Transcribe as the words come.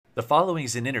The following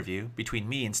is an interview between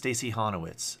me and Stacy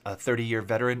Honowitz, a 30-year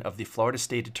veteran of the Florida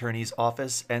State Attorney's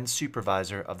Office and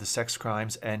supervisor of the Sex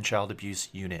Crimes and Child Abuse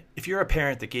Unit. If you're a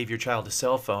parent that gave your child a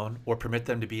cell phone or permit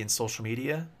them to be in social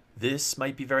media, this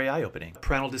might be very eye-opening.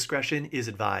 Parental discretion is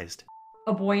advised.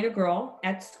 A boy and a girl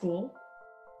at school.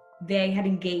 They had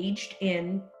engaged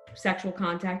in sexual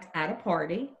contact at a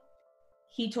party.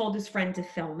 He told his friend to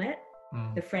film it.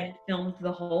 The friend filmed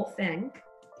the whole thing,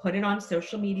 put it on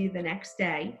social media the next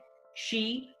day.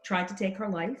 She tried to take her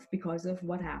life because of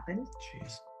what happened.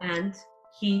 Jeez. And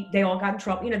they all got in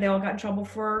trouble. They all got in trouble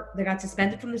they got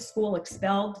suspended from the school,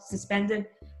 expelled, suspended,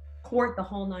 court, the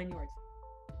whole 9 yards.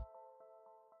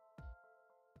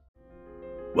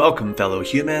 Welcome, fellow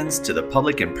humans, to the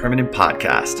Public and Permanent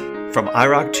Podcast from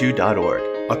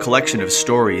iRock2.org, a collection of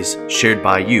stories shared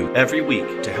by you every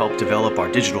week to help develop our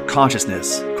digital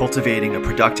consciousness, cultivating a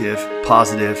productive,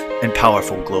 positive, and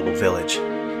powerful global village.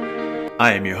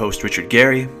 I am your host, Richard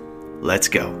Gary. Let's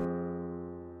go.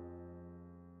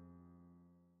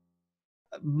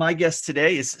 My guest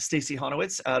today is Stacy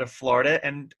Honowitz out of Florida,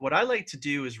 and what I like to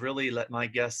do is really let my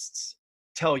guests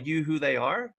tell you who they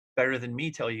are better than me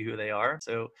tell you who they are.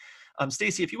 So,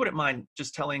 Stacy, if you wouldn't mind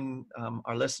just telling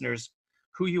our listeners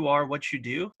who you are, what you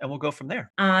do, and we'll go from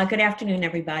there. Good afternoon,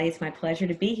 everybody. It's my pleasure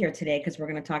to be here today because we're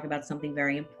going to talk about something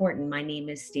very important. My name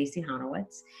is Stacy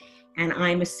Honowitz, and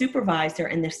I'm a supervisor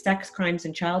in the Sex Crimes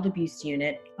and Child Abuse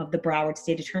Unit of the Broward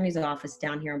State Attorney's Office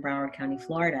down here in Broward County,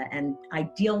 Florida. And I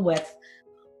deal with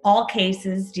all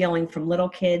cases dealing from little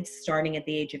kids starting at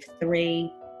the age of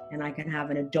 3, and I can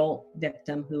have an adult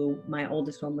victim who my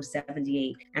oldest one was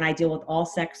 78. And I deal with all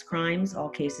sex crimes, all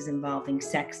cases involving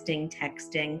sexting,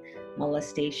 texting,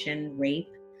 molestation, rape,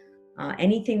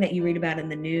 anything that you read about in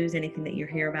the news, anything that you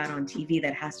hear about on TV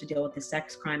that has to deal with the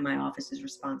sex crime, my office is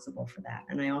responsible for that.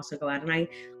 And I also go out and I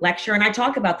lecture and I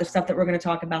talk about the stuff that we're going to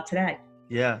talk about today.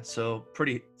 Yeah, so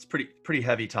it's pretty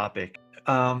heavy topic.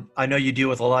 I know you deal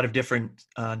with a lot of different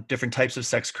types of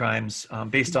sex crimes.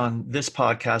 Based on this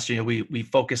podcast, we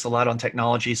focus a lot on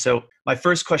technology. So my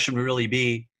first question would really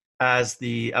be, as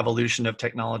the evolution of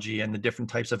technology and the different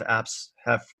types of apps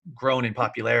have grown in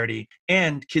popularity,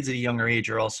 and kids at a younger age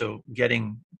are also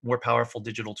getting more powerful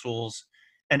digital tools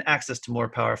and access to more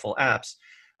powerful apps,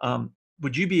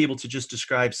 would you be able to just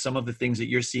describe some of the things that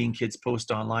you're seeing kids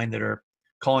post online that are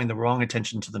calling the wrong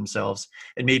attention to themselves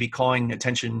and maybe calling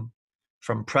attention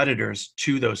from predators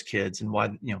to those kids, and why,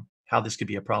 how this could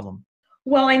be a problem?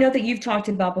 Well, I know that you've talked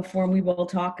about before, and we will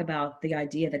talk about the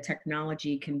idea that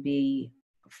technology can be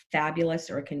fabulous,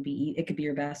 or it could be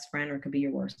your best friend, or it could be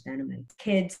your worst enemy.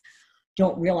 Kids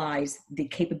don't realize the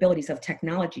capabilities of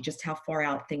technology, just how far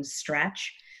out things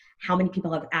stretch, how many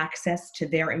people have access to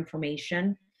their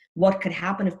information, what could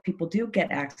happen if people do get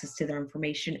access to their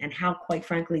information, and how, quite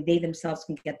frankly, they themselves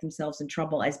can get themselves in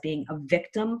trouble as being a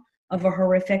victim of a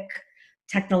horrific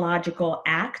technological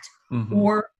act,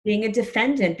 or being a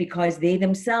defendant because they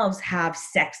themselves have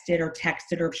sexted or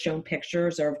texted or shown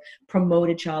pictures or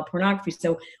promoted child pornography.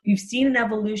 So we've seen an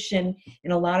evolution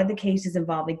in a lot of the cases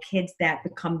involving kids that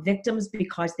become victims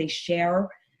because they share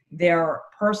their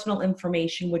personal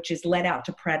information, which is let out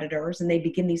to predators, and they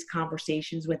begin these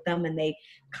conversations with them, and they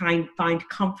find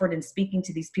comfort in speaking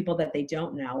to these people that they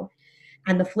don't know.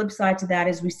 And the flip side to that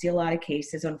is we see a lot of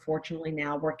cases, unfortunately,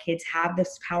 now where kids have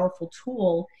this powerful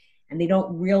tool and they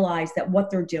don't realize that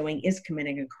what they're doing is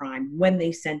committing a crime when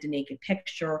they send a naked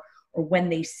picture or when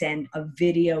they send a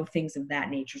video, things of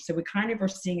that nature. So we kind of are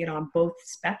seeing it on both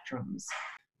spectrums.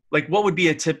 Like, what would be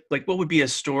a tip? Like, what would be a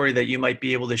story that you might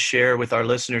be able to share with our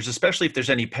listeners, especially if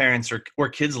there's any parents or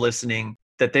kids listening,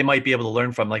 that they might be able to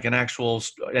learn from, like an actual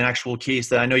case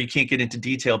that I know you can't get into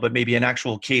detail, but maybe an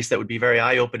actual case that would be very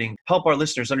eye-opening, help our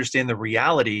listeners understand the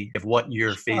reality of what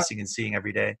you're facing and seeing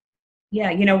every day. Yeah,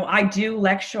 I do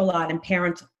lecture a lot, and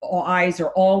parents' eyes are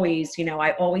always,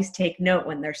 I always take note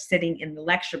when they're sitting in the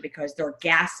lecture because they're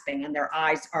gasping and their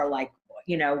eyes are like,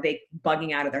 they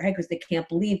bugging out of their head because they can't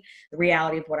believe the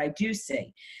reality of what I do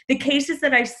see. The cases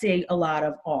that I see a lot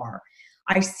of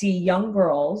I see young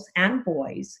girls and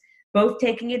boys both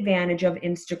taking advantage of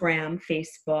Instagram,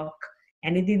 Facebook,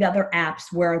 any of the other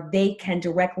apps where they can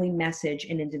directly message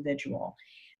an individual.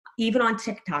 Even on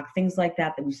TikTok, things like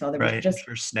that we saw. There was just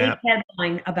a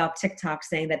headline about TikTok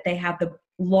saying that they have the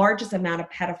largest amount of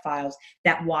pedophiles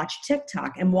that watch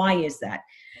TikTok. And why is that?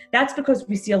 That's because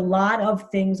we see a lot of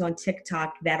things on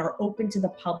TikTok that are open to the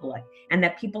public, and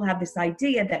that people have this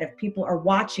idea that if people are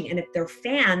watching and if they're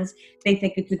fans, they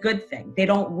think it's a good thing. They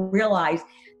don't realize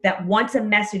that once a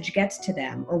message gets to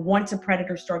them or once a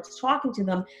predator starts talking to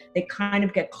them, they kind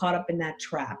of get caught up in that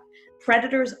trap.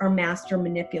 Predators are master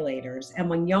manipulators. And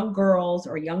when young girls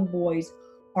or young boys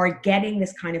are getting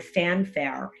this kind of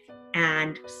fanfare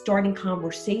and starting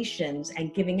conversations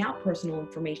and giving out personal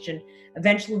information,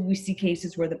 eventually we see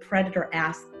cases where the predator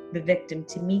asks the victim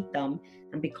to meet them.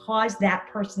 And because that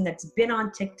person that's been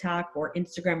on TikTok or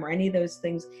Instagram or any of those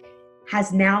things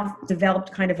has now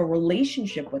developed kind of a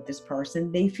relationship with this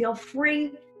person, they feel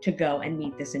free to go and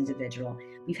meet this individual.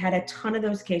 We've had a ton of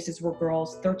those cases where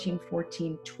girls 13,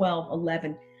 14, 12,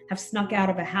 11 have snuck out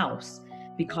of a house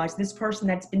because this person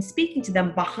that's been speaking to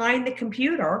them behind the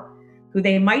computer, who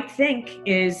they might think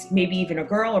is maybe even a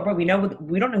girl or boy, we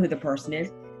don't know who the person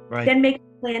is, Right. then make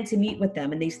a plan to meet with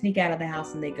them and they sneak out of the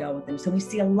house and they go with them. So we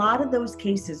see a lot of those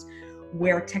cases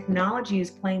where technology is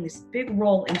playing this big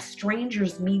role in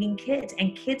strangers meeting kids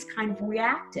and kids kind of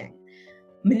reacting.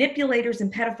 Manipulators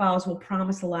and pedophiles will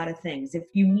promise a lot of things. If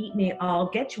you meet me, I'll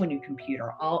get you a new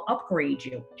computer. I'll upgrade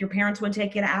you. Your parents won't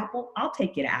take you to Apple? I'll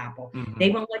take you to Apple. Mm-hmm. They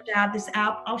won't let you have this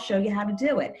app? I'll show you how to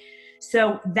do it.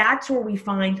 So that's where we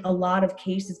find a lot of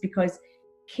cases because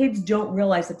kids don't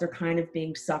realize that they're kind of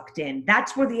being sucked in.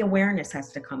 That's where the awareness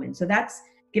has to come in. So that's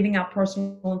giving out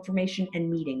personal information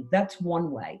and meeting. That's one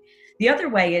way. The other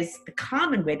way is the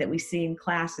common way that we see in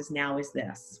classes now is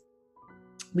this.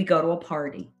 We go to a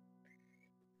party.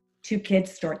 Two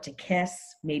kids start to kiss.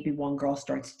 Maybe one girl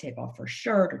starts to take off her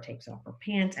shirt or takes off her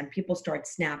pants, and people start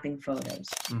snapping photos.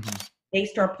 Mm-hmm. They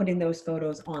start putting those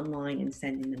photos online and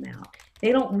sending them out.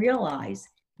 They don't realize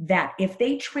that if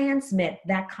they transmit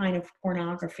that kind of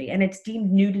pornography, and it's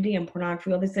deemed nudity and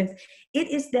pornography, all these things,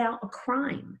 it is now a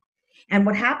crime. And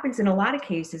what happens in a lot of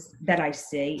cases that I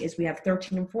see is we have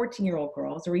 13 and 14-year-old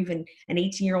girls, or even an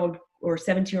 18-year-old or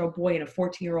 17-year-old boy and a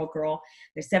 14-year-old girl.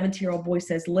 The 17-year-old boy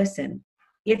says, listen,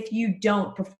 if you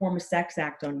don't perform a sex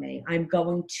act on me, I'm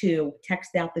going to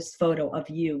text out this photo of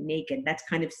you naked. That's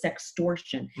kind of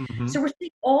sextortion. Mm-hmm. So we're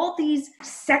seeing all these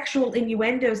sexual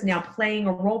innuendos now playing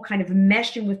a role, kind of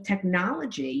meshing with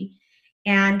technology.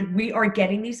 And we are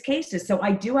getting these cases. So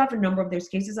I do have a number of those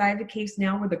cases. I have a case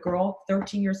now where the girl,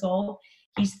 13 years old,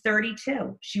 he's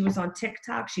 32. She was on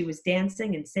TikTok. She was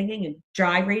dancing and singing and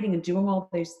gyrating and doing all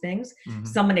those things. Mm-hmm.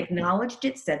 Someone acknowledged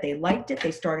it, said they liked it.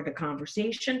 They started a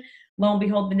conversation. Lo and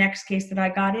behold, the next case that I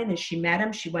got in is she met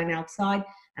him. She went outside,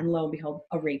 and lo and behold,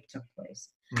 a rape took place.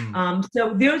 Mm.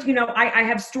 So those, I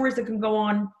have stories that can go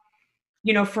on,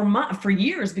 for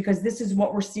years, because this is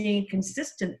what we're seeing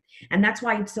consistent. And that's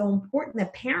why it's so important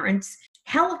that parents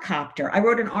helicopter. I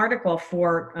wrote an article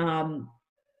for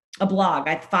a blog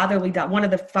at one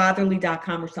of the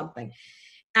fatherly.com or something.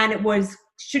 And it was,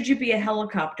 should you be a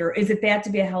helicopter? Is it bad to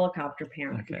be a helicopter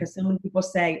parent? Okay. Because so many people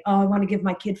say, oh, I want to give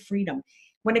my kid freedom.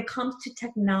 When it comes to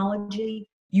technology,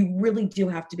 you really do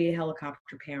have to be a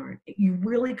helicopter parent. You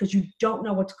really, because you don't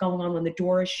know what's going on when the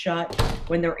door is shut,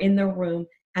 when they're in their room,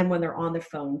 and when they're on the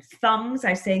phone. Thumbs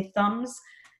are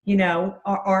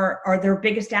their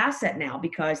biggest asset now,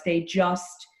 because they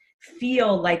just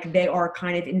feel like they are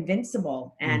kind of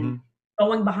invincible, and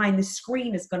going behind the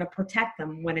screen is going to protect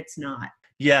them when it's not.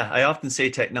 Yeah, I often say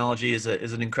technology is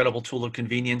an incredible tool of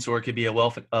convenience, or it could be a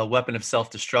weapon of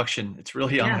self-destruction. It's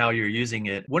really on how you're using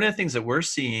it. One of the things that we're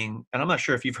seeing, and I'm not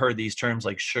sure if you've heard these terms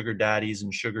like sugar daddies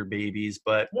and sugar babies,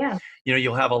 but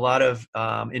you'll have a lot of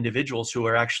individuals who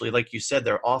are actually, like you said,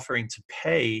 they're offering to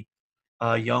pay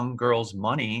young girls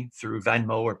money through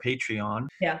Venmo or Patreon.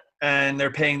 Yeah. And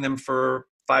they're paying them for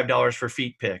 $5 for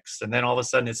feet pics. And then all of a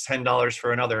sudden it's $10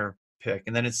 for another pick.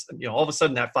 And then it's, all of a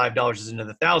sudden that $5 is into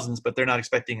the thousands, but they're not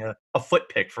expecting a foot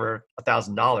pick for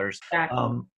 $1,000.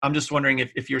 Exactly. I'm just wondering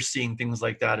if you're seeing things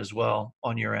like that as well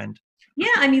on your end.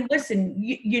 Yeah, I mean, listen,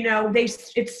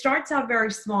 it starts out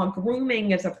very small.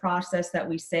 Grooming is a process that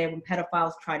we say when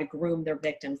pedophiles try to groom their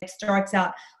victims. It starts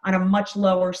out on a much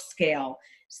lower scale.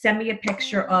 Send me a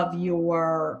picture of you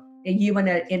in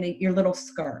your little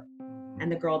skirt,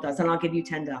 and the girl does, and I'll give you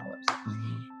 $10.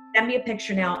 Send me a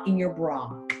picture now in your bra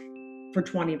for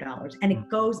 $20, and it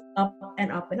goes up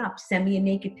and up and up. Send me a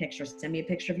naked picture. Send me a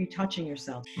picture of you touching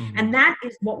yourself. And that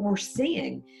is what we're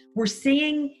seeing. We're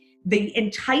seeing the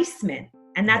enticement,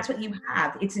 and that's what you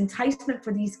have. It's enticement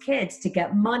for these kids to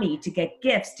get money, to get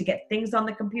gifts, to get things on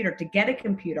the computer, to get a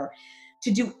computer,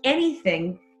 to do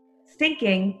anything,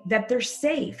 thinking that they're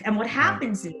safe. And what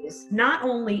happens is, not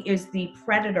only is the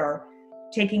predator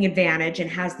taking advantage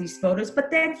and has these photos, but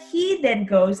then he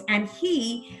goes and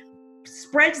he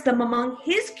spreads them among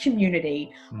his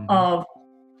community of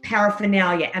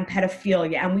paraphernalia and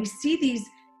pedophilia. And we see these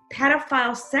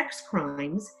pedophile sex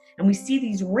crimes, and we see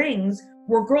these rings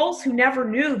where girls who never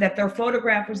knew that their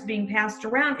photograph was being passed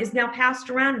around is now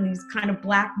passed around in these kind of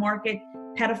black market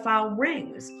pedophile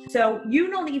rings. So you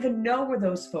don't even know where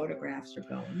those photographs are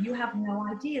going. You have no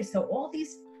idea. So all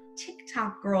these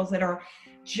TikTok girls that are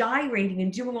gyrating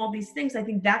and doing all these things, I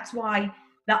think that's why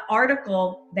the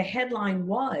article, the headline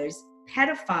was,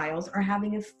 pedophiles are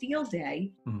having a field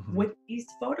day with these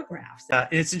photographs. And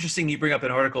it's interesting you bring up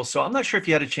an article. So I'm not sure if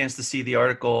you had a chance to see the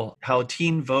article, how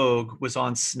Teen Vogue was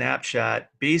on Snapchat,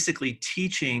 basically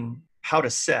teaching how to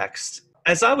sext.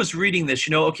 As I was reading this,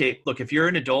 okay, look, if you're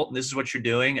an adult and this is what you're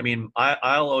doing, I mean,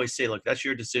 I'll always say, look, that's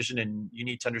your decision and you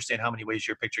need to understand how many ways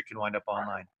your picture can wind up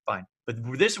online. Fine. But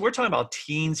we're talking about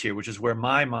teens here, which is where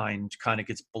my mind kind of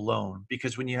gets blown,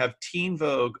 because when you have Teen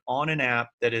Vogue on an app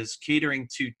that is catering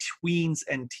to tweens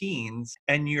and teens,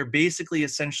 and you're basically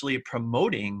essentially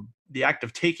promoting the act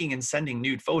of taking and sending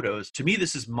nude photos, to me,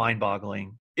 this is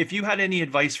mind-boggling. If you had any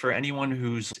advice for anyone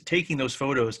who's taking those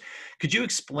photos, could you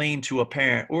explain to a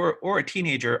parent or a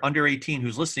teenager under 18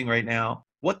 who's listening right now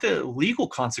what the legal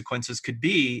consequences could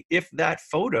be if that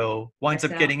photo winds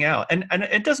up getting out? And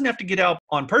it doesn't have to get out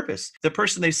on purpose. The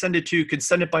person they send it to could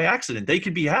send it by accident. They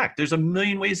could be hacked. There's a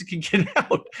million ways it can get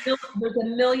out. There's a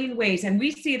million ways. And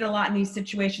we see it a lot in these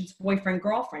situations, boyfriend,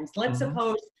 girlfriends. Let's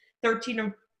suppose 13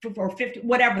 or 50,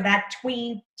 whatever, that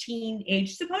teen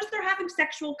age, suppose they're having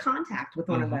sexual contact with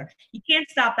one another. You can't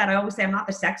stop that. I always say, I'm not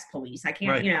the sex police. I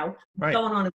can't, what's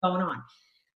going on is going on.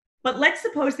 But let's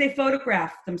suppose they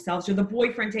photograph themselves or the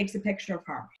boyfriend takes a picture of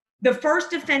her. The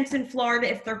first offense in Florida,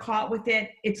 if they're caught with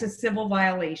it, it's a civil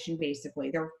violation,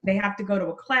 basically. They have to go to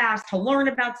a class to learn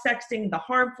about sexting, the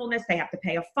harmfulness. They have to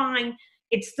pay a fine.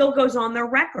 It still goes on their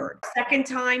record. Second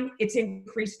time, it's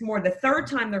increased more. The third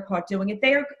time they're caught doing it,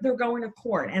 they're going to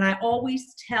court. And I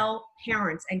always tell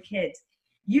parents and kids,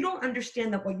 you don't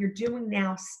understand that what you're doing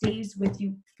now stays with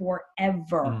you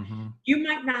forever. You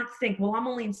might not think, well, I'm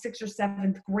only in 6th or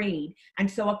 7th grade. And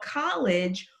so a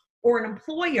college or an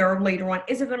employer later on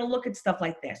isn't going to look at stuff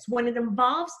like this. When it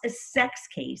involves a sex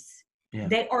case,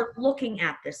 they are looking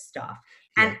at this stuff.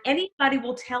 And anybody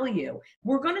will tell you,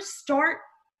 we're going to start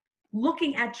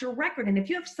looking at your record. And if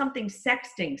you have something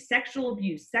sexting, sexual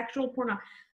abuse, sexual porn,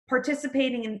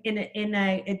 participating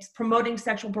it's promoting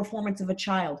sexual performance of a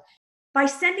child, by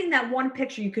sending that one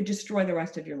picture, you could destroy the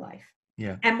rest of your life.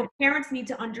 Yeah. And what parents need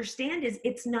to understand is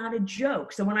it's not a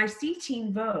joke. So when I see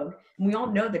Teen Vogue, and we all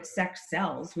know that sex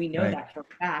sells, we know that for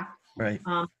a fact. Right.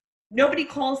 Nobody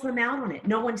calls them out on it.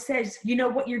 No one says,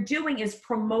 what you're doing is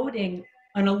promoting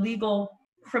an illegal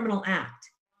criminal act.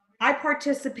 I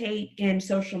participate in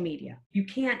social media. You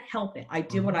can't help it. I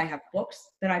do it. I have books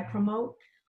that I promote.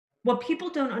 What people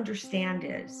don't understand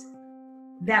is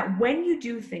that when you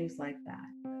do things like that,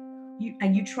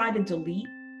 you try to delete,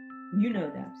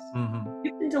 this.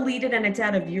 You can delete it and it's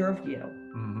out of your view.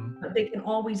 But they can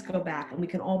always go back and we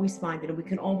can always find it and we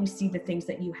can always see the things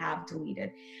that you have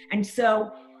deleted. And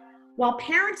so while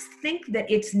parents think that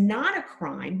it's not a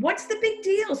crime, what's the big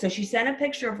deal? So she sent a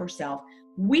picture of herself.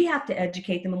 We have to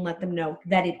educate them and let them know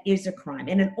that it is a crime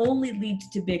and it only leads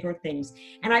to bigger things.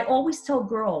 And I always tell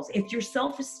girls, if your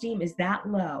self-esteem is that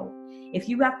low, if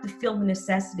you have to feel the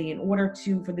necessity in order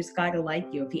for this guy to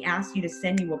like you, if he asks you to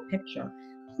send you a picture,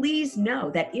 please know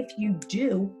that if you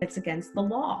do, it's against the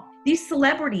law. These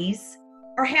celebrities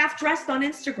are half dressed on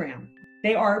Instagram.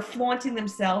 They are flaunting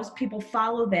themselves. People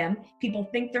follow them. People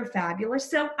think they're fabulous.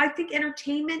 So I think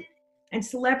entertainment and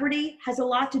celebrity has a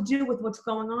lot to do with what's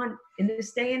going on in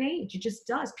this day and age. It just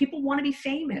does. People want to be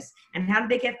famous. And how do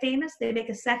they get famous? They make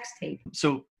a sex tape.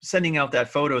 So sending out that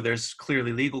photo, there's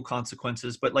clearly legal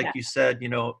consequences. But like you said,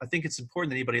 I think it's important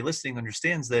that anybody listening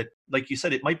understands that, like you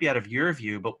said, it might be out of your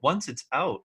view, but once it's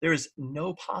out, there is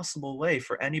no possible way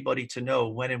for anybody to know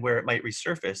when and where it might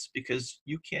resurface because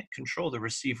you can't control the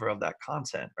receiver of that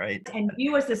content, right? And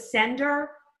you as a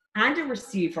sender and a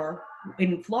receiver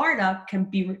in Florida can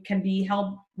be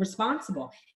held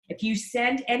responsible. If you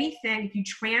send anything, if you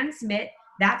transmit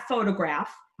that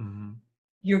photograph,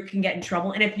 you can get in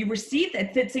trouble. And if you receive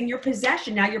that, if it's in your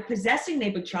possession, now you're possessing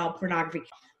maybe child pornography.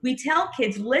 We tell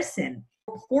kids, listen,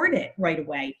 report it right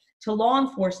away to law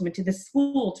enforcement, to the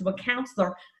school, to a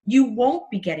counselor. You won't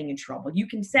be getting in trouble. You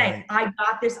can say, I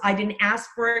got this, I didn't ask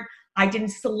for it, I didn't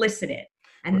solicit it.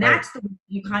 And that's the way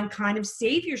you kind of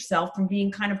save yourself from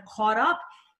being kind of caught up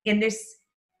in this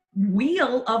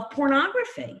wheel of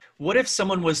pornography. What if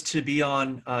someone was to be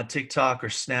on TikTok or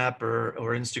Snap or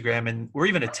Instagram or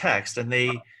even a text and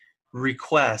they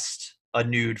request a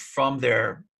nude from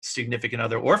their significant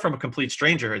other or from a complete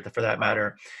stranger for that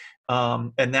matter,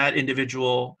 and that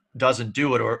individual doesn't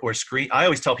do it or screen? I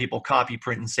always tell people copy,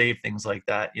 print, and save things like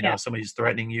that. If somebody's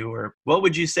threatening you, or what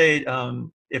would you say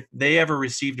if they ever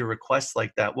received a request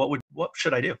like that? What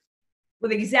should I do? Well,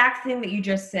 the exact thing that you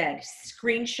just said,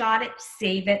 screenshot it,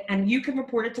 save it, and you can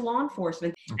report it to law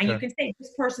enforcement. And you Okay. can say,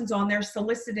 this person's on there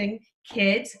soliciting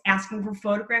kids, asking for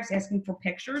photographs, asking for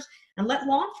pictures, and let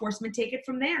law enforcement take it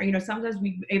from there. You know, sometimes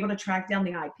we're able to track down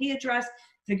the IP address,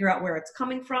 figure out where it's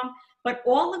coming from. But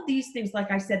all of these things, like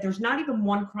I said, there's not even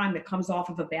one crime that comes off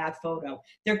of a bad photo.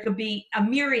 There could be a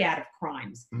myriad of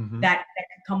crimes Mm-hmm. that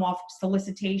could come off: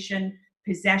 solicitation,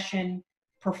 possession,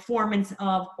 performance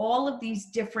of. All of these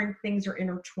different things are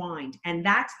intertwined. And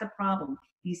that's the problem.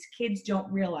 These kids don't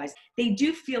realize. They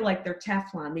do feel like they're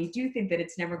Teflon. They do think that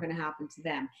it's never going to happen to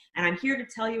them. And I'm here to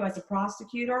tell you, as a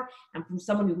prosecutor and from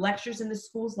someone who lectures in the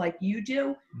schools like you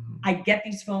do, Mm-hmm. I get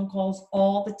these phone calls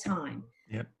all the time.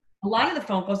 Yep. A lot of the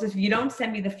phone calls is, if you don't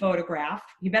send me the photograph,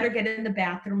 you better get in the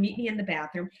bathroom, meet me in the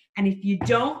bathroom. And if you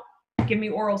don't give me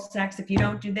oral sex, if you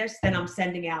don't do this, then I'm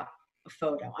sending out a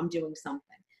photo. I'm doing something.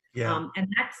 Yeah. And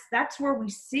that's where we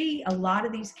see a lot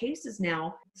of these cases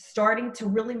now starting to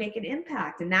really make an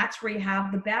impact. And that's where you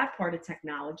have the bad part of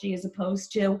technology as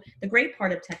opposed to the great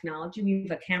part of technology. We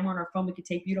have a camera on our phone. We could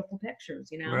take beautiful pictures,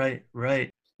 you know? Right. Right.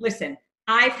 Listen,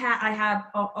 I have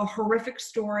a horrific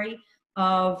story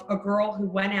of a girl who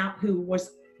went out, who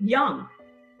was young,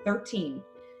 13.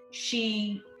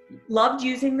 She loved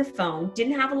using the phone,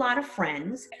 didn't have a lot of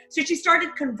friends. So she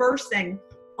started conversing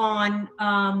on,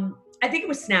 I think it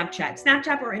was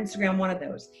Snapchat or Instagram, one of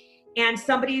those. And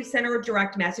somebody sent her a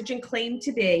direct message and claimed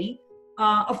to be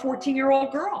a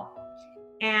 14-year-old girl.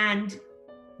 And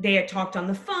they had talked on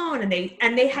the phone, and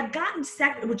they had gotten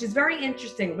sex, which is very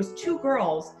interesting. It was two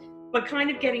girls, but kind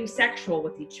of getting sexual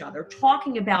with each other,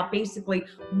 talking about basically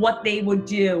what they would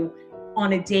do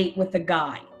on a date with a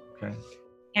guy. Okay.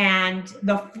 And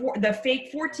the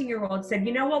fake 14-year-old said,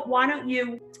 you know what, why don't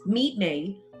you meet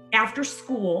me after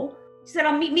school? She said,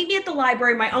 I'll meet me at the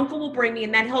library. My uncle will bring me,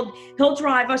 and then he'll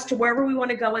drive us to wherever we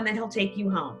want to go, and then he'll take you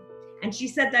home. And she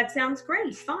said, that sounds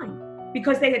great, fine.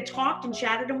 Because they had talked and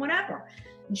chatted and whatever.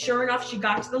 And sure enough, she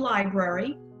got to the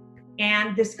library,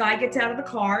 and this guy gets out of the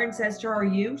car and says to her, are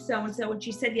you so-and-so? And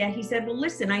she said, yeah. He said, well,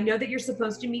 listen, I know that you're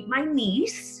supposed to meet my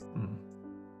niece,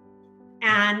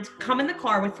 and come in the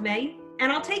car with me,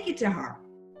 and I'll take you to her.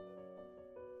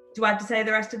 Do I have to say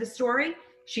the rest of the story?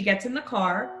 She gets in the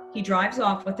car. He drives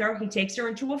off with her. He takes her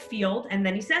into a field, and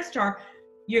then he says to her,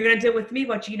 you're going to do with me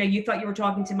what you thought you were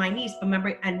talking to my niece,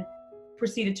 remember, and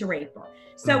proceeded to rape her.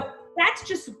 So that's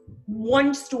just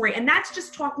one story. And that's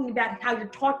just talking about how you're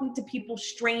talking to people,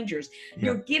 strangers. Yeah.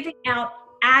 You're giving out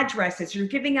addresses. You're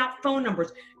giving out phone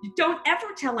numbers. You don't ever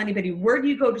tell anybody, where do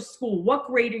you go to school? What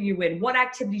grade are you in? What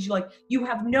activities you like? You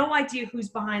have no idea who's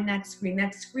behind that screen.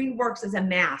 That screen works as a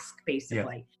mask,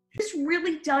 basically. Yeah. This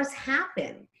really does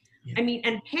happen. Yeah. I mean,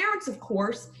 and parents, of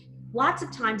course, lots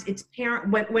of times it's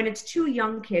when it's two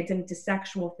young kids and it's a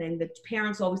sexual thing, that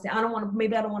parents always say,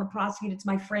 maybe I don't want to prosecute. It's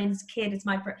my friend's kid. It's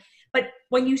my friend. But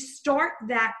when you start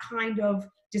that kind of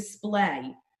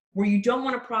display where you don't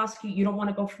want to prosecute, you don't want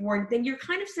to go forward, then you're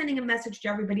kind of sending a message to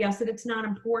everybody else that it's not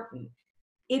important.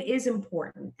 It is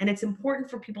important. And it's important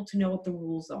for people to know what the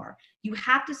rules are. You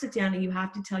have to sit down and you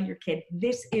have to tell your kid,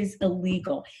 this is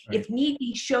illegal. Right. If need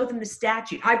be, show them the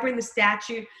statute. I bring the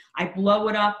statute, I blow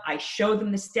it up, I show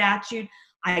them the statute.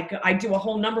 I do a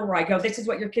whole number where I go, this is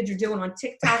what your kids are doing on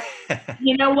TikTok.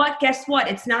 You know what? Guess what?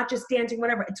 It's not just dancing,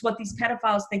 whatever. It's what these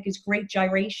pedophiles think is great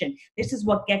gyration. This is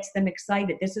what gets them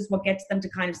excited. This is what gets them to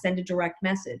kind of send a direct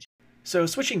message. So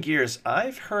switching gears,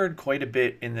 I've heard quite a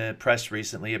bit in the press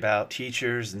recently about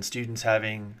teachers and students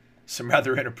having some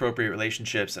rather inappropriate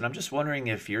relationships. And I'm just wondering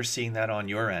if you're seeing that on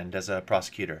your end as a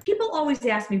prosecutor. People always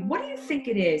ask me, what do you think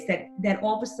it is that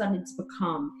all of a sudden it's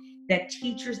become that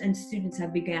teachers and students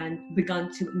have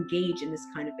begun to engage in this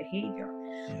kind of behavior?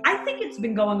 Yeah. I think it's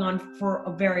been going on for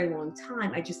a very long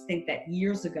time. I just think that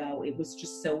years ago, it was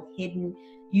just so hidden.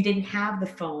 You didn't have the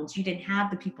phones. You didn't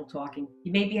have the people talking.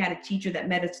 You maybe had a teacher that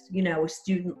met a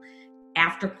student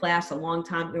after class a long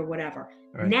time or whatever.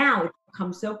 Right. Now it's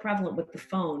become so prevalent with the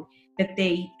phone that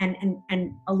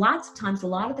and a lot of times, a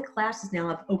lot of the classes now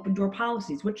have open door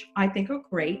policies, which I think are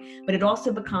great, but it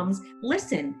also becomes,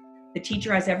 listen, the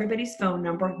teacher has everybody's phone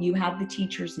number. You have the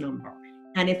teacher's number.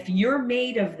 And if you're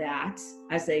made of that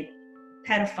as a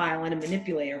pedophile and a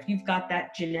manipulator, if you've got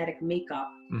that genetic makeup,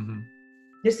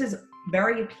 this is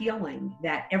very appealing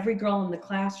that every girl in the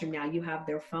classroom now, you have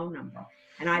their phone number.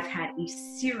 And I've had a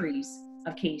series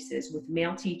of cases with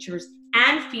male teachers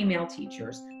and female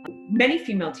teachers, many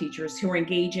female teachers who are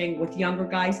engaging with younger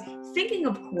guys, thinking,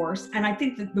 of course, and I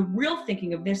think that the real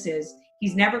thinking of this is,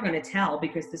 he's never going to tell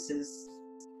because this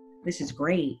is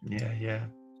great. Yeah.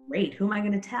 Great. Who am I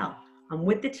going to tell? I'm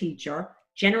with the teacher.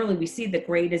 Generally, we see the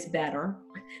grade is better.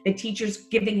 The teacher's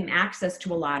giving him access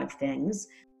to a lot of things,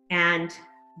 and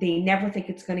they never think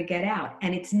it's going to get out.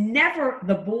 And it's never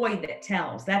the boy that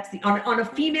tells. That's on a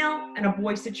female and a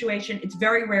boy situation, it's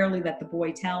very rarely that the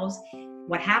boy tells.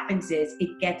 What happens is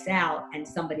it gets out and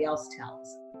somebody else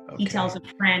tells. Okay. He tells a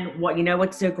friend,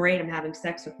 what's so great? I'm having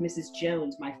sex with Mrs.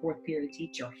 Jones, my fourth period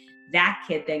teacher. That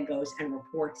kid then goes and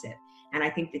reports it. And I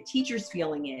think the teacher's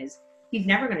feeling is, he's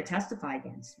never going to testify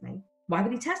against me. Why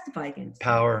would he testify against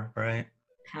power, me? Right?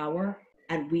 Power.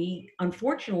 And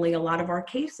unfortunately, a lot of our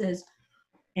cases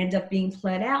end up being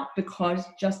pled out because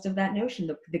just of that notion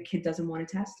that the kid doesn't want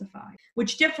to testify,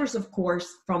 which differs, of course,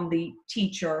 from the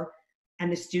teacher and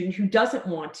the student who doesn't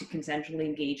want to consensually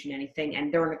engage in anything,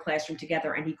 and they're in a classroom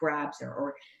together and he grabs her,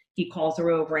 or he calls her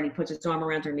over and he puts his arm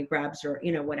around her and he grabs her,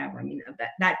 whatever. I mean,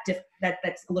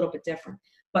 that's a little bit different.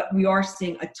 But we are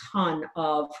seeing a ton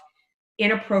of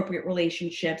inappropriate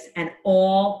relationships, and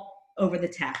all over the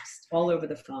text, all over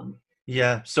the phone.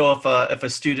 Yeah. So if a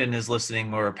student is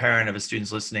listening, or a parent of a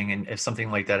student's listening, and if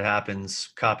something like that happens,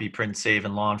 copy, print, save,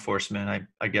 and law enforcement,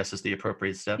 I guess, is the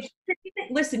appropriate steps.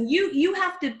 Listen, you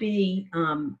have to be,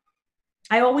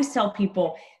 I always tell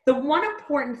people, the one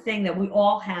important thing that we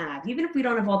all have, even if we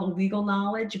don't have all the legal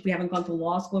knowledge, if we haven't gone to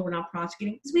law school, we're not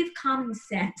prosecuting, is we have common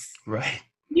sense. Right.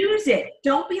 Use it.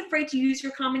 Don't be afraid to use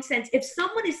your common sense. If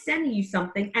someone is sending you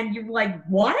something and you're like,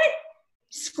 what?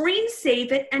 Screen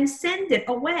save it and send it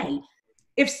away.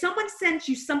 If someone sends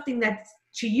you something that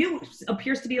to you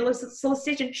appears to be a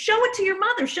solicitation, show it to your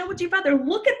mother, show it to your brother.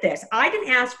 Look at this. I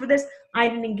didn't ask for this. I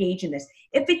didn't engage in this.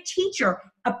 If a teacher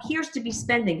appears to be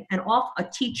spending a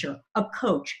teacher, a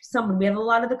coach, someone, we have a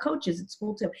lot of the coaches at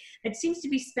school too, that seems to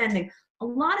be spending a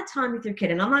lot of time with your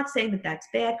kid. And I'm not saying that that's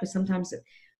bad, because sometimes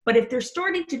but if they're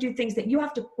starting to do things that you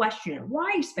have to question it, why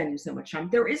are you spending so much time?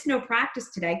 There is no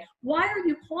practice today. Why are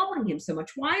you calling him so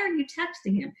much? Why are you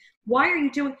texting him? Why are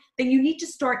you doing? Then you need to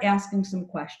start asking some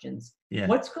questions. Yeah.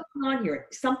 What's going on here?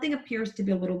 Something appears to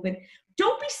be a little bit,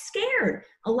 don't be scared.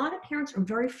 A lot of parents are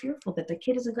very fearful that the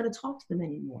kid isn't going to talk to them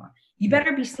anymore. You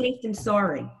better be safe than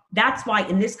sorry. That's why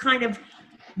in this kind of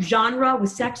genre with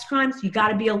sex crimes, you got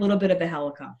to be a little bit of a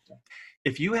helicopter.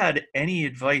 If you had any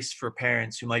advice for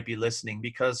parents who might be listening,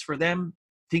 because for them,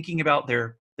 thinking about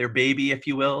their baby, if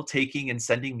you will, taking and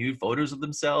sending nude photos of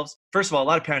themselves, first of all, a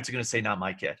lot of parents are going to say, not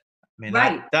my kid. I mean,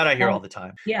 right. that I hear all the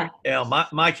time. Yeah.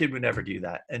 My kid would never do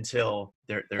that until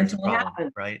there's a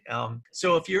problem, right?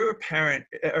 So if you're a parent,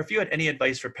 or if you had any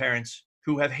advice for parents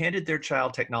who have handed their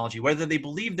child technology, whether they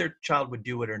believe their child would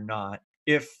do it or not,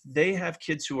 if they have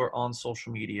kids who are on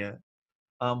social media,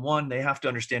 one, they have to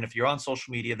understand, if you're on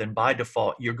social media, then by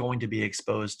default, you're going to be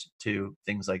exposed to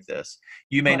things like this.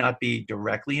 You may not be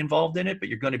directly involved in it, but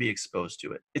you're going to be exposed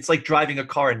to it. It's like driving a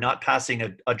car and not passing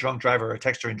a drunk driver or a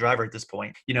texting driver at this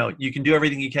point. You can do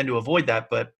everything you can to avoid that,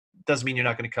 but it doesn't mean you're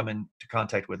not going to come into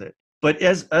contact with it. But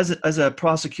as a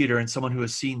prosecutor and someone who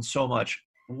has seen so much,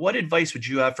 what advice would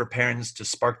you have for parents to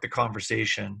spark the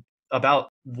conversation about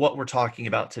what we're talking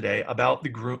about today, about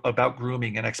about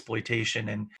grooming and exploitation,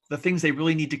 and the things they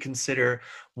really need to consider?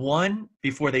 One,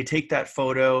 before they take that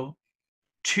photo;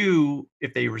 two,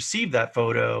 if they receive that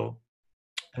photo;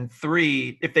 and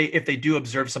three, if they do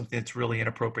observe something that's really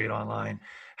inappropriate online.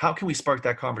 How can we spark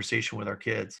that conversation with our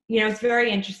kids? It's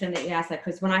very interesting that you ask that,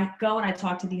 because when I go and I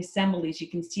talk to the assemblies, you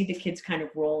can see the kids kind of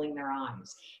rolling their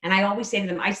eyes. And I always say to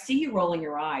them, I see you rolling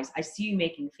your eyes. I see you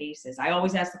making faces. I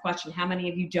always ask the question, how many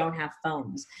of you don't have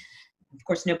phones? Of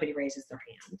course, nobody raises their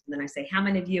hand. And then I say, how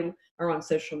many of you are on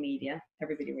social media?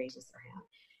 Everybody raises their hand.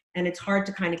 And it's hard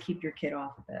to kind of keep your kid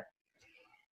off of it.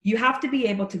 You have to be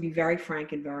able to be very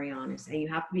frank and very honest. And you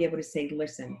have to be able to say,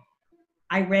 listen,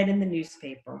 I read in the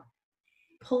newspaper.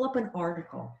 Pull up an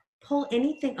article, pull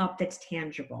anything up that's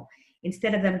tangible,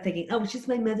 instead of them thinking, oh, it's just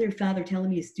my mother or father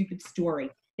telling me a stupid story.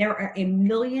 There are a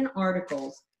million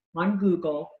articles on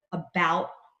Google about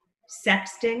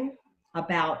sexting,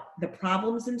 about the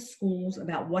problems in schools,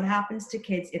 about what happens to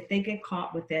kids if they get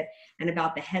caught with it, and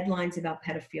about the headlines about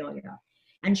pedophilia,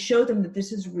 and show them that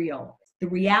this is real. The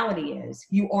reality is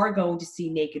you are going to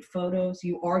see naked photos.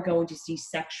 You are going to see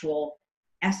sexual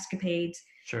escapades.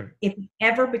 Sure. If it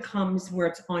ever becomes where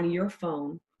it's on your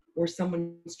phone or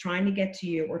someone's trying to get to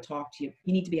you or talk to you,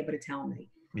 you need to be able to tell me.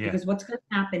 Yeah. Because what's going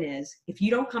to happen is, if you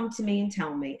don't come to me and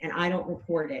tell me and I don't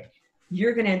report it,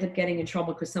 you're going to end up getting in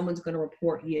trouble, because someone's going to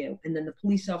report you. And then the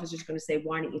police officer's going to say,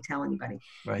 why didn't you tell anybody?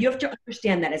 Right. You have to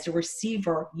understand that as a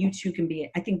receiver, you too can be,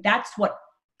 I think that's what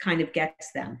kind of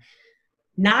gets them.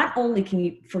 Not only can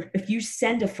you, if you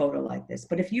send a photo like this,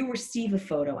 but if you receive a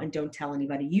photo and don't tell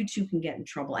anybody, you too can get in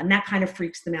trouble. And that kind of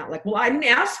freaks them out. Like, well, I didn't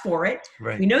ask for it.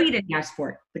 Right. We know you didn't ask for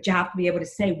it, but you have to be able to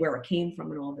say where it came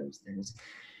from and all those things.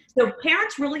 So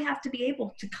parents really have to be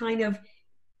able to kind of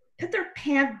put their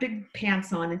big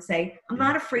pants on and say, I'm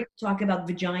not afraid to talk about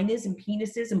vaginas and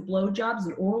penises and blowjobs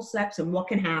and oral sex and what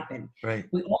can happen. Right.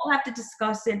 We all have to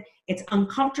discuss it. It's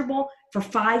uncomfortable for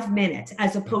 5 minutes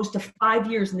as opposed to 5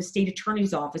 years in the state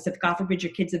attorney's office if, God forbid,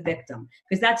 your kid's a victim,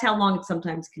 because that's how long it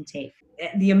sometimes can take.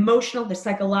 The emotional, the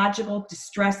psychological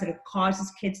distress that it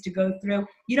causes kids to go through,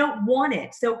 you don't want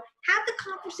it. So have the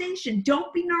conversation.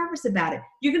 Don't be nervous about it.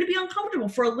 You're going to be uncomfortable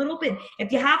for a little bit.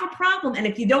 If you have a problem and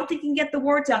if you don't think you can get the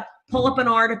words out, pull up an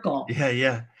article.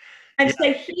 Yeah. And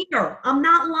say, here, I'm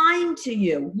not lying to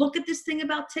you. Look at this thing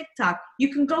about TikTok.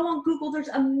 You can go on Google. There's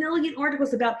a million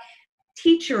articles about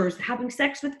teachers having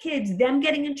sex with kids, them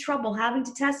getting in trouble, having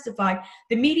to testify.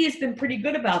 The media's been pretty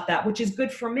good about that, which is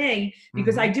good for me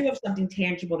because I do have something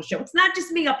tangible to show. It's not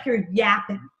just me up here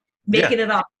yapping, making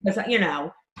it up. Because,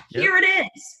 here it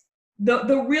is.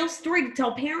 The real story to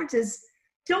tell parents is,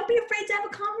 don't be afraid to have a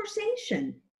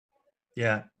conversation.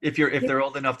 Yeah. If they're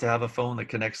old enough to have a phone that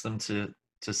connects them to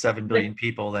 7 billion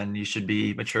people, then you should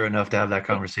be mature enough to have that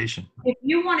conversation. If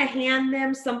you want to hand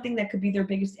them something that could be their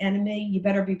biggest enemy, you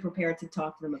better be prepared to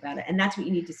talk to them about it. And that's what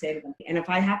you need to say to them. And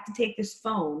if I have to take this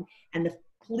phone and the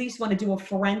police want to do a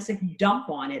forensic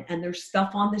dump on it and there's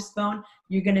stuff on this phone,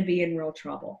 you're going to be in real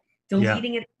trouble.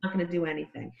 Deleting it is not going to do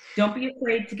anything. Don't be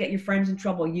afraid to get your friends in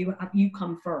trouble. You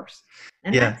come first.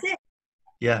 And that's it.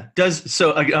 Yeah.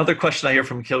 So another question I hear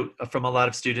from a lot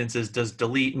of students is, does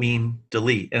delete mean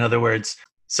delete? In other words,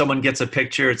 someone gets a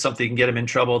picture, it's something that can get them in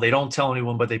trouble. They don't tell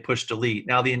anyone, but they push delete.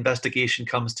 Now the investigation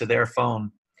comes to their phone.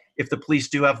 If the police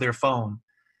do have their phone,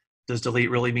 does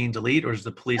delete really mean delete, or does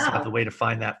the police have the way to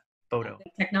find that photo?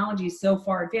 Technology is so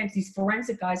far advanced. These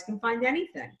forensic guys can find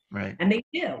anything. Right. And they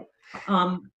do.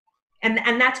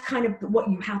 And that's kind of what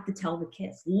you have to tell the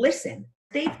kids. Listen,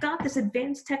 they've got this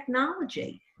advanced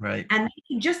technology. Right. And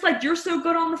just like you're so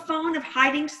good on the phone of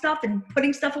hiding stuff and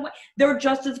putting stuff away, they're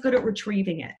just as good at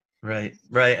retrieving it. Right.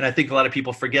 And I think a lot of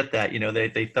people forget that,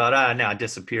 they thought, now it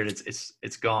disappeared.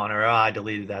 It's gone, or I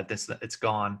deleted that. It's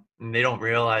gone. And they don't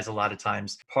realize a lot of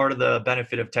times part of the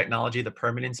benefit of technology, the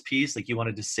permanence piece, like you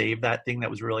wanted to save that thing that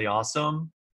was really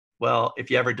awesome. Well, if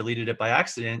you ever deleted it by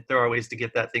accident, there are ways to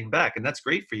get that thing back. And that's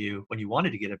great for you when you wanted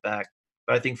to get it back.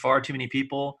 But I think far too many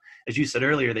people, as you said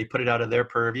earlier, they put it out of their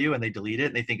purview and they delete it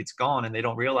and they think it's gone, and they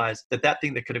don't realize that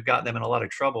thing that could have gotten them in a lot of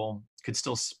trouble could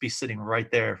still be sitting right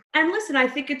there. And listen, I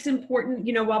think it's important,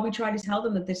 while we try to tell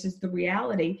them that this is the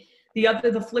reality,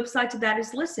 the flip side to that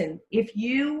is, listen, if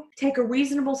you take a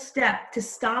reasonable step to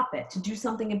stop it, to do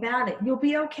something about it, you'll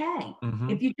be okay. Mm-hmm.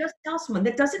 If you just tell someone,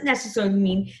 that doesn't necessarily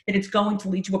mean that it's going to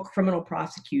lead to a criminal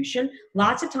prosecution.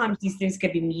 Lots of times these things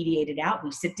can be mediated out.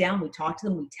 We sit down, we talk to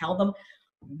them, we tell them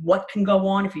what can go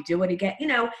on if you do it again,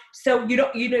 so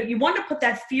you want to put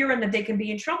that fear in that they can be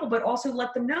in trouble, but also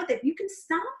let them know that you can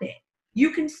stop it.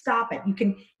 You can stop it.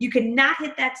 You can not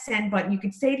hit that send button. You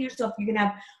can say to yourself, you can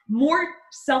have more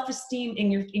self-esteem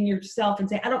in yourself and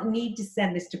say, I don't need to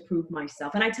send this to prove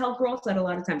myself. And I tell girls that a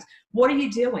lot of times. What are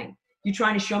you doing? You're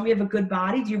trying to show me you have a good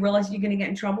body? Do you realize you're going to get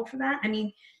in trouble for that? I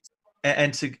mean,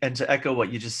 and to echo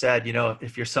what you just said,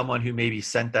 if you're someone who maybe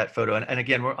sent that photo, and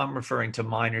again, I'm referring to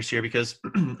minors here because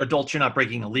adults, you're not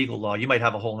breaking a legal law. You might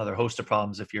have a whole other host of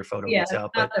problems if your photo gets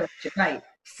out. But right.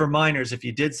 For minors, if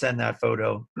you did send that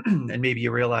photo and maybe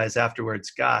you realize afterwards,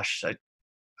 gosh, I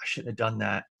shouldn't have done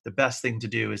that. The best thing to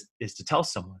do is to tell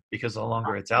someone, because the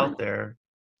longer it's out there,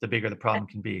 the bigger the problem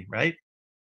can be, right?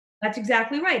 That's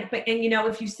exactly right. But,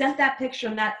 if you sent that picture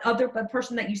and that other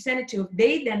person that you sent it to, if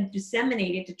they then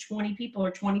disseminate it to 20 people or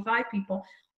 25 people,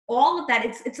 all of that,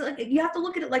 it's like, you have to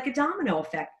look at it like a domino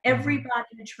effect. Everybody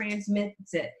that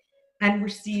transmits it and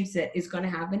receives it is going to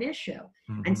have an issue.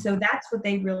 Mm-hmm. And so that's what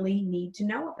they really need to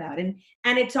know about. And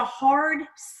it's a hard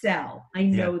sell. I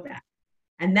know that.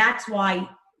 And that's why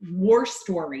war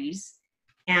stories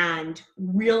and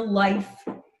real life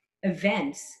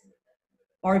events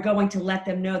are going to let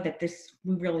them know that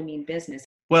we really mean business.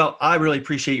 Well, I really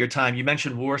appreciate your time. You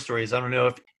mentioned war stories. I don't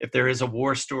know if there is a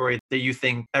war story that you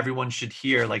think everyone should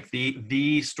hear, like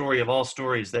the story of all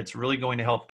stories that's really going to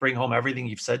help bring home everything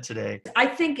you've said today. I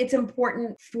think it's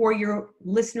important for your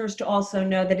listeners to also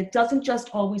know that it doesn't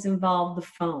just always involve the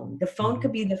phone. The phone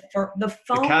could be the phone. The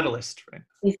catalyst, right?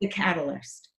 Is the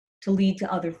catalyst to lead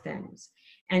to other things.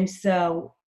 And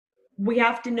so we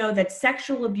have to know that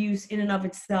sexual abuse in and of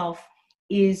itself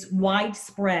is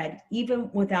widespread, even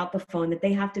without the phone, that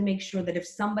they have to make sure that if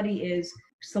somebody is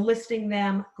soliciting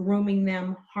them, grooming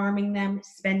them, harming them,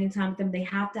 spending time with them. They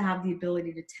have to have the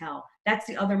ability to tell. That's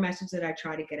the other message that I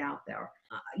try to get out there.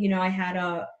 I had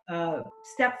a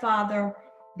stepfather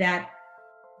that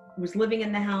was living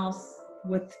in the house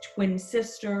with twin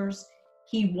sisters.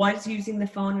 He was using the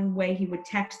phone in a way he would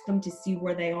text them to see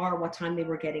where they are, what time they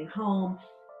were getting home,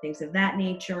 things of that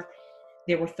nature.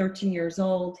 They were 13 years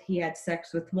old. He had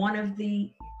sex with one of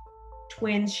the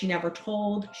twins. She never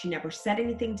told. She never said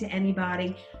anything to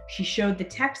anybody. She showed the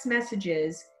text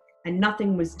messages and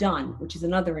nothing was done, which is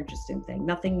another interesting thing.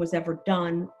 Nothing was ever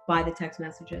done by the text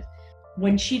messages.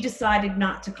 When she decided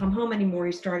not to come home anymore,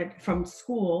 he started from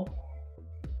school.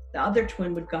 The other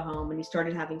twin would go home and he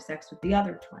started having sex with the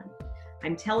other twin.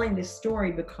 I'm telling this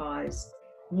story because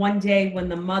one day when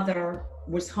the mother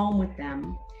was home with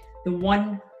them, the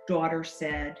one daughter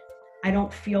said, I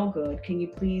don't feel good. Can you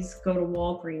please go to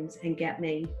Walgreens and get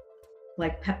me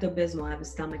like Pepto-Bismol? I have a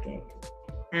stomachache.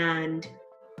 And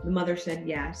the mother said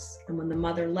yes. And when the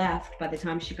mother left, by the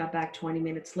time she got back 20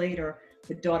 minutes later,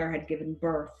 the daughter had given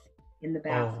birth in the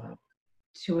bathroom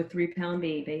to a 3-pound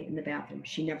baby in the bathroom.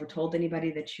 She never told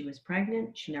anybody that she was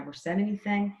pregnant. She never said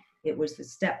anything. It was the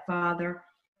stepfather.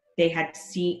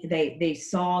 They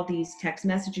saw these text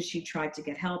messages. She tried to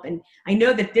get help. And I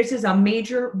know that this is a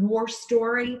major war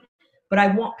story, but I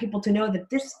want people to know that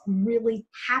this really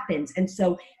happens. And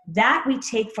so that we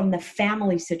take from the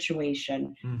family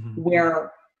situation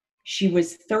where she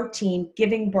was 13,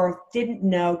 giving birth, didn't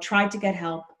know, tried to get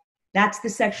help. That's the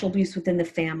sexual abuse within the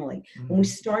family. When we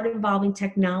start involving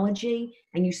technology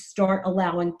and you start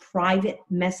allowing private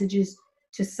messages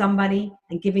to somebody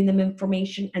and giving them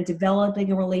information and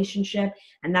developing a relationship,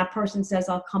 and that person says,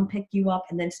 I'll come pick you up,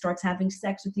 and then starts having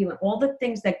sex with you, and all the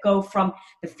things that go from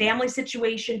the family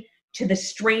situation to the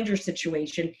stranger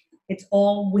situation, it's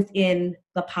all within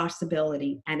the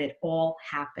possibility, and it all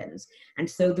happens. And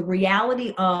so the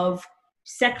reality of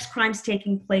sex crimes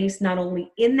taking place not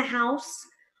only in the house,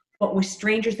 but with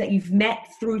strangers that you've met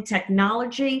through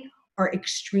technology are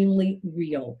extremely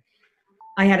real.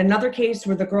 I had another case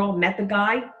where the girl met the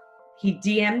guy. He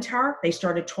DM'd her. They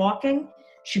started talking.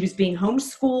 She was being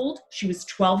homeschooled. She was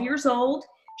 12 years old.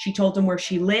 She told him where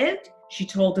she lived. She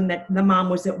told him that the mom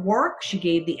was at work. She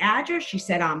gave the address. She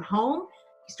said, I'm home.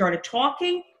 He started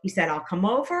talking. He said, I'll come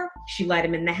over. She let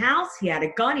him in the house. He had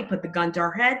a gun. He put the gun to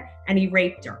her head and he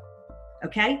raped her.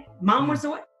 Okay? Mom was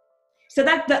away. So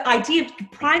that the idea of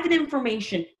private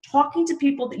information, talking to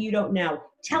people that you don't know,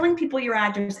 telling people your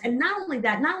address, and not only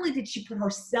that, not only did she put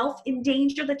herself in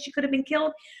danger that she could have been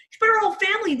killed, she put her whole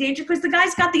family in danger because the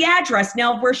guy's got the address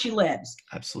now of where she lives.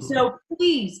 Absolutely. So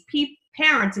please,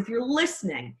 parents, if you're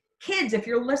listening, kids, if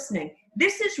you're listening,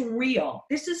 this is real.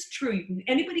 This is true.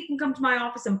 Anybody can come to my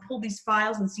office and pull these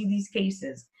files and see these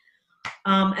cases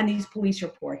and these police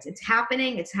reports. It's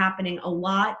happening a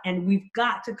lot, and we've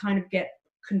got to kind of get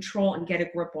control and get a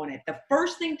grip on it. The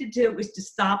first thing to do is to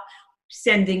stop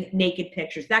sending naked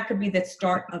pictures. That could be the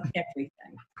start of everything.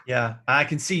 Yeah, I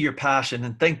can see your passion,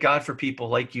 and thank God for people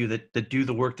like you that do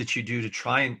the work that you do to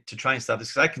try and stop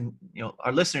this. Because I can,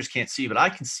 our listeners can't see, but I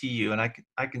can see you, and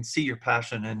I can see your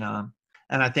passion, and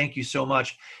I thank you so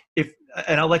much.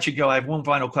 And I'll let you go. I have one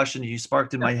final question that you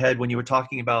sparked in my head when you were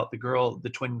talking about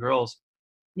the twin girls.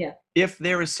 Yeah. If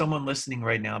there is someone listening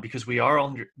right now, because we're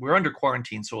under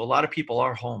quarantine, so a lot of people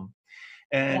are home.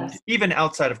 And even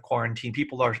outside of quarantine,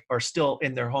 people are still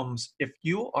in their homes. If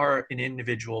you are an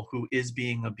individual who is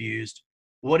being abused,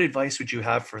 what advice would you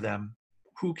have for them?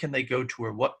 Who can they go to,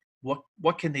 or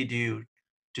what can they do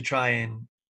to try and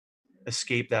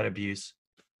escape that abuse?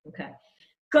 Okay.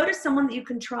 Go to someone that you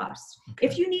can trust. Okay.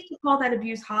 If you need to call that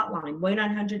abuse hotline,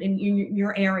 1-900 in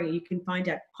your area, you can find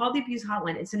out. Call the abuse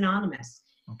hotline. It's anonymous.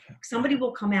 Okay. Somebody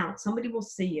will come out. Somebody will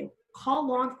see you. Call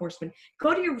law enforcement.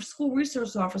 Go to your school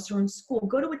resource officer in school.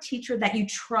 Go to a teacher that you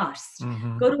trust.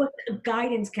 Go to a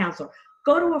guidance counselor.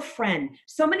 Go to a friend.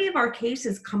 So many of our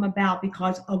cases come about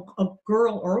because a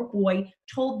girl or a boy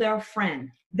told their friend.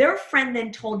 Their friend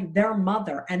then told their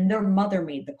mother, and their mother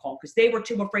made the call because they were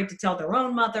too afraid to tell their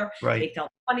own mother. Right. They felt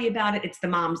funny about it. It's the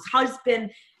mom's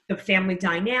husband, the family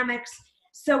dynamics.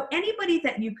 So anybody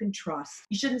that you can trust,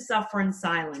 you shouldn't suffer in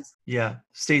silence. Yeah.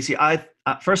 Stacey,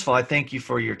 first of all, I thank you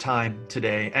for your time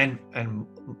today. And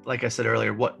like I said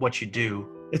earlier, what you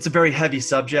do. It's a very heavy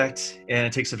subject, and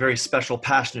it takes a very special,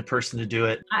 passionate person to do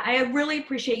it. I really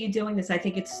appreciate you doing this. I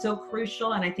think it's so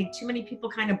crucial, and I think too many people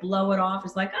kind of blow it off.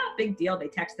 It's like, oh, big deal. They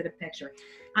texted a picture.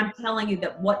 I'm telling you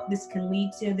that what this can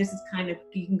lead to, this is kind of,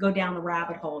 you can go down the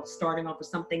rabbit hole, starting off with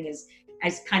something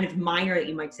as kind of minor that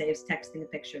you might say is texting a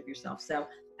picture of yourself. So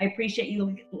I appreciate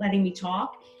you letting me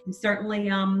talk. And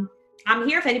certainly I'm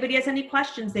here. If anybody has any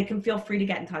questions, they can feel free to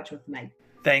get in touch with me.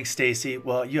 Thanks, Stacy.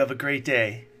 Well, you have a great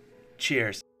day.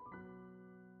 Cheers.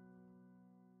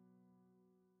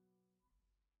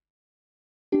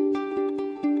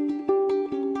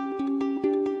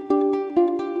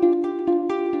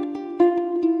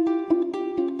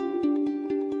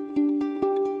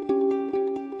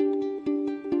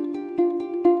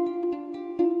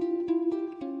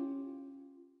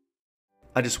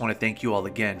 I just want to thank you all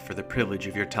again for the privilege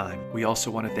of your time. We also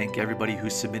want to thank everybody who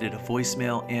submitted a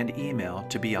voicemail and email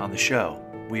to be on the show.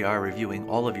 We are reviewing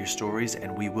all of your stories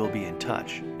and we will be in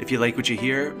touch. If you like what you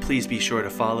hear, please be sure to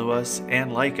follow us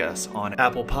and like us on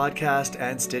Apple Podcast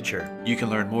and Stitcher. You can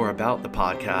learn more about the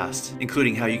podcast,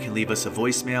 including how you can leave us a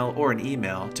voicemail or an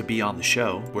email to be on the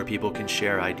show, where people can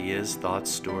share ideas, thoughts,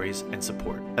 stories, and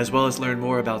support, as well as learn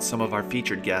more about some of our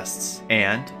featured guests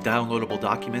and downloadable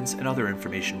documents and other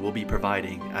information we'll be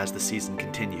providing as the season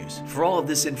continues. For all of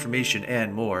this information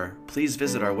and more, please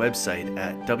visit our website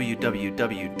at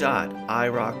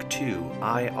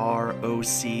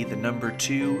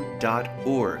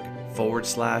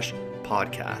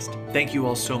www.iroc2.org/podcast. Thank you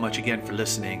all so much again for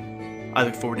listening. I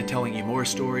look forward to telling you more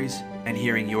stories and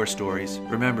hearing your stories.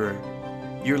 Remember,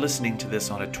 you're listening to this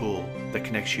on a tool that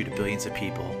connects you to billions of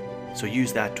people, so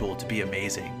use that tool to be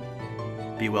amazing.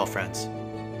 Be well, friends.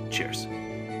 Cheers.